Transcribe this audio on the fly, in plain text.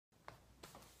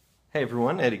Hey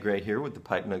everyone, Eddie Gray here with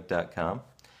thepipenook.com.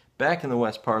 Back in the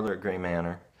West Parlor at Gray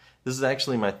Manor. This is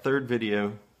actually my third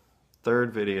video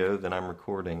that I'm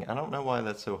recording. I don't know why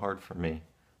that's so hard for me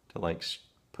to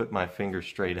put my finger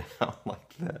straight out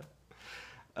like that.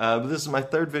 But this is my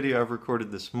third video I've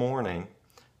recorded this morning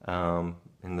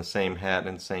in the same hat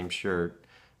and same shirt.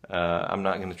 I'm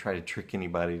not going to try to trick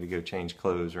anybody to go change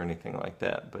clothes or anything like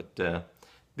that, but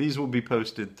these will be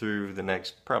posted through the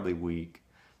next probably week.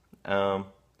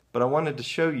 But I wanted to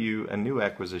show you a new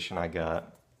acquisition I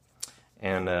got,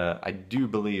 and I do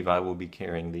believe I will be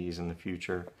carrying these in the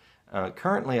future.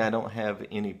 Currently I don't have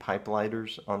any pipe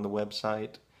lighters on the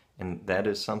website, and that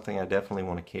is something I definitely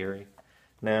want to carry.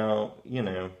 Now,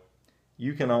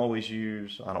 you can always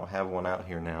use, I don't have one out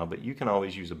here now, but you can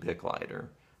always use a Bic lighter,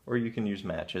 or you can use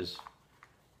matches,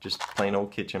 just plain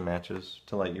old kitchen matches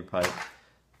to light your pipe.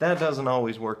 That doesn't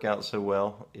always work out so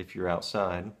well if you're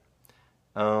outside.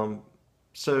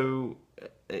 So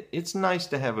it's nice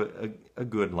to have a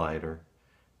good lighter.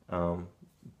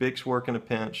 Bics work in a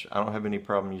pinch. I don't have any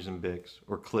problem using Bics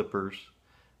or clippers,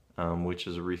 which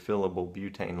is a refillable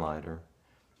butane lighter.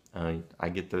 I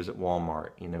get those at Walmart,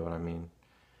 you know what I mean.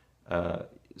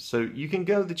 So you can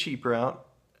go the cheap route,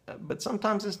 but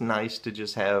sometimes it's nice to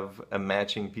just have a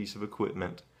matching piece of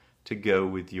equipment to go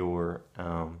with your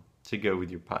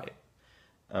pipe.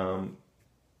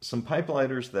 Some pipe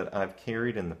lighters that I've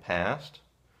carried in the past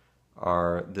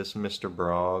are this Mr.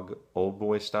 Brog old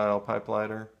boy style pipe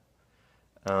lighter.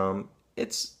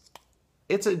 It's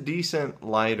a decent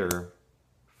lighter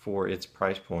for its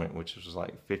price point, which was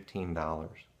like $15.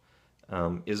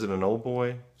 Is it an old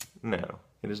boy? No,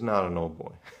 it is not an old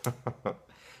boy.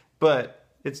 But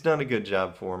it's done a good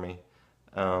job for me.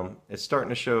 It's starting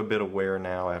to show a bit of wear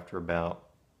now after about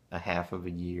a half of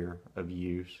a year of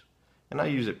use, and I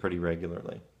use it pretty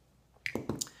regularly.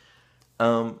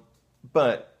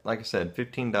 But like I said,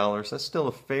 $15, that's still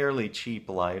a fairly cheap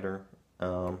lighter.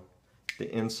 The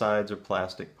insides are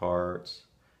plastic parts.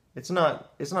 It's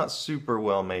not super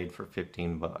well made for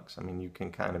 15 bucks. I mean, you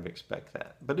can kind of expect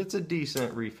that. But it's a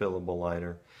decent refillable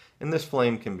lighter. And this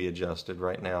flame can be adjusted.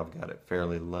 Right now I've got it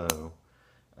fairly low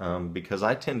because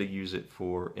I tend to use it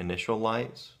for initial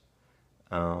lights.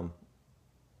 I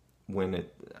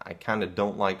kind of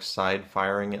don't like side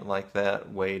firing it like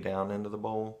that way down into the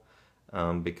bowl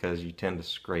because you tend to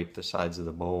scrape the sides of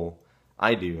the bowl.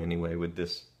 I do anyway with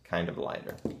this kind of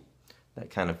lighter that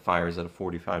kind of fires at a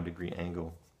 45-degree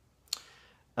angle.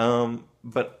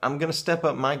 But I'm going to step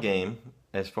up my game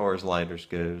as far as lighters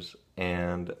goes,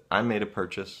 and I made a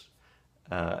purchase,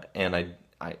 and I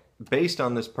based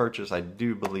on this purchase, I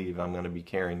do believe I'm going to be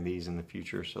carrying these in the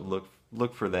future, so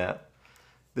look for that.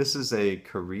 This is a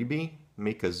Kiribi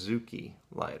Mikazuki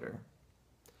lighter.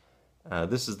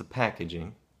 This is the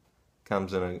packaging.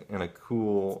 Comes in a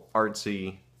cool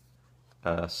artsy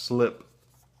slip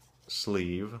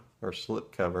sleeve or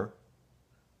slip cover.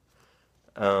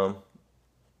 And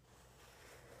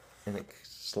it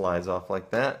slides off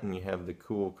like that, and you have the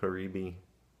cool Kiribi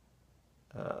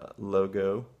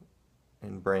logo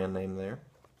and brand name there.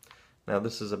 Now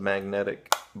this is a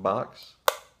magnetic box,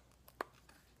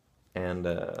 and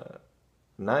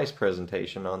nice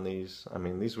presentation on these. I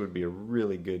mean, these would be a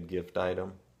really good gift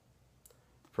item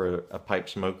for a pipe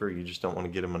smoker. You just don't want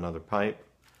to get them another pipe.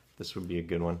 This would be a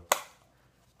good one.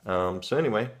 So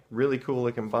anyway, really cool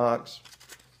looking box.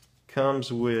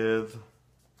 Comes with,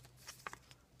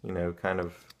 kind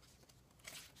of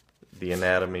the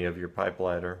anatomy of your pipe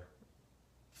lighter,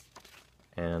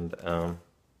 and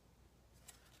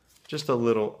just a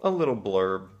little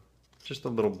blurb, just a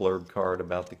little blurb card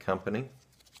about the company.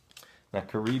 Now,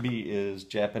 Kiribi is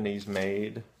Japanese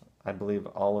made. I believe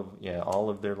all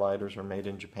of their lighters are made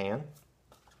in Japan.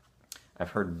 I've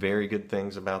heard very good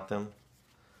things about them.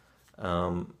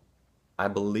 I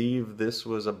believe this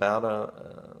was about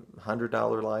a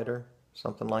 $100 lighter,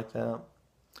 something like that.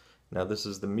 Now this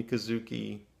is the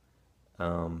Mikazuki,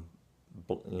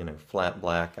 flat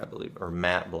black, I believe, or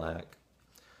matte black.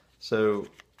 So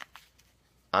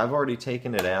I've already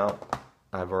taken it out.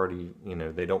 I've already,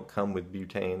 they don't come with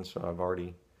butane, so I've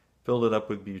already filled it up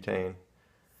with butane.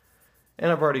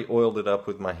 And I've already oiled it up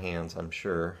with my hands, I'm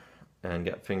sure, and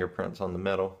got fingerprints on the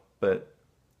metal. But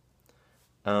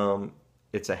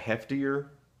it's a heftier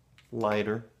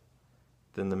lighter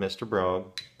than the Mr.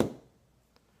 Brog.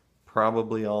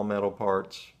 Probably all metal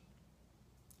parts,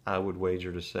 I would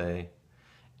wager to say.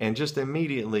 And just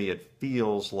immediately it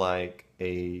feels like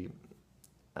I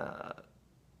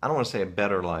don't want to say a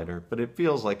better lighter, but it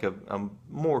feels like a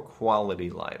more quality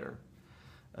lighter.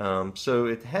 So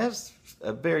it has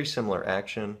a very similar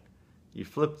action. You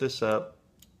flip this up,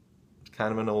 it's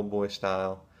kind of an old boy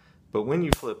style, But when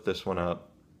you flip this one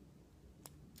up,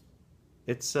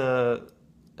 it's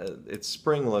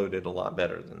spring-loaded a lot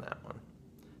better than that one.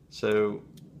 So,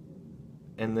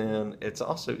 and then it's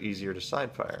also easier to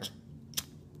side fire.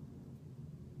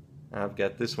 I've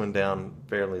got this one down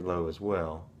fairly low as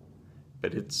well,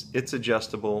 but it's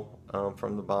adjustable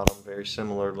from the bottom very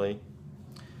similarly.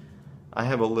 I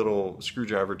have a little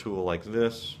screwdriver tool like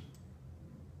this,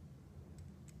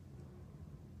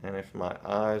 and if my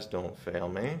eyes don't fail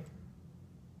me,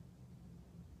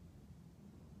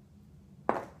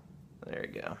 there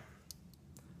you go.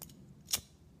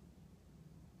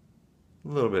 A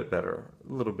little bit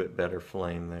better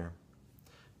flame there.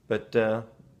 But there,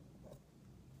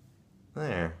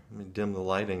 let me dim the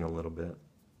lighting a little bit.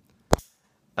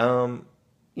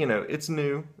 You know, it's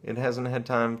new. It hasn't had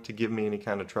time to give me any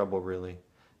kind of trouble really,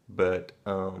 but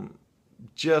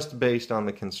just based on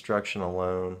the construction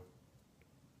alone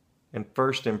and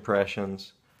first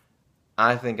impressions,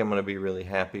 I think I'm going to be really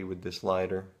happy with this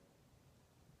lighter.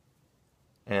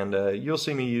 And you'll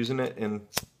see me using it in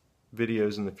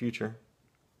videos in the future.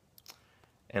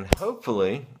 And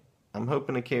hopefully, I'm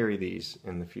hoping to carry these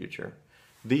in the future.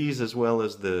 These as well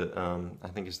as the, I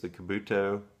think it's the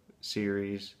Kabuto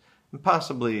series, and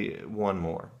possibly one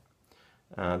more.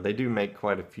 They do make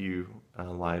quite a few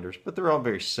lighters, but they're all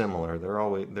very similar. They're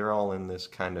all in this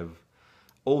kind of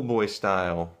old boy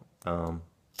style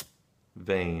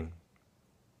vein.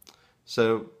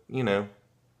 So, you know,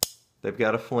 they've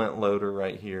got a flint loader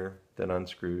right here that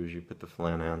unscrews. You put the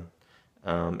flint in,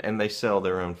 and they sell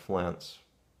their own flints,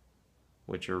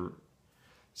 which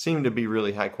seem to be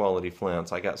really high quality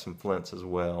flints. I got some flints as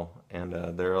well, and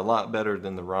they're a lot better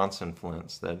than the Ronson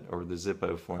flints or the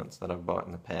Zippo flints that I've bought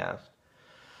in the past.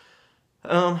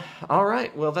 All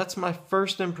right, well, that's my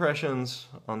first impressions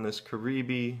on this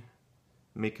Kiribi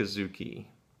Mikazuki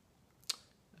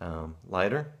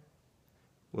lighter.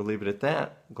 We'll leave it at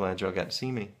that. Glad y'all got to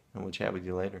see me, and we'll chat with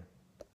you later.